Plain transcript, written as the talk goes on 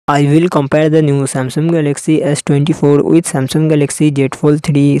I will compare the new Samsung Galaxy S24 with Samsung Galaxy Z Fold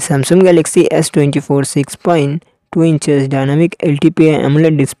 3. Samsung Galaxy S24 6.2 inches dynamic LTPA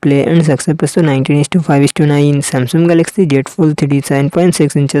AMOLED display and success ratio 19:5:9. Samsung Galaxy Z Fold 3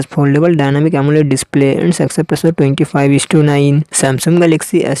 7.6 inches foldable dynamic AMOLED display and success ratio 25:9. Samsung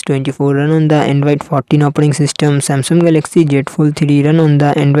Galaxy S24 run on the Android 14 operating system. Samsung Galaxy Z Fold 3 run on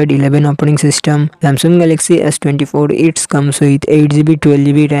the Android 11 operating system. Samsung Galaxy S24 it comes with 8GB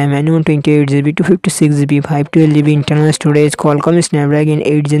 12GB RAM and 128GB to 56GB 512GB internal storage. Qualcomm Snapdragon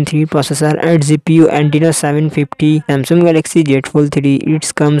 8 Gen 3 processor and GPU Adreno 750. Samsung Galaxy Z Fold 3 it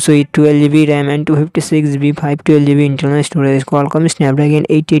comes with 12GB RAM and 256GB 512GB internal storage. Qualcomm Snapdragon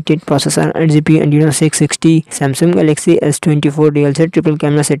 888 processor and GPU Adreno 660. Samsung Galaxy S24 real set triple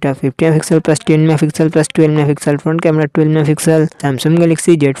camera setup 50MP plus 10MP plus 12MP front camera 12MP. Samsung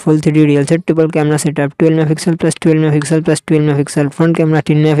Galaxy Z Fold 3 real set triple camera setup 12MP plus 12MP plus 12MP front camera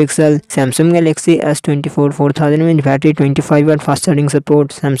 10MP. Samsung Galaxy S24 4000mAh battery 25W fast charging support.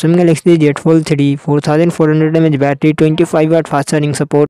 Samsung Galaxy Z Fold 3 4400mAh battery 25W fast charging support.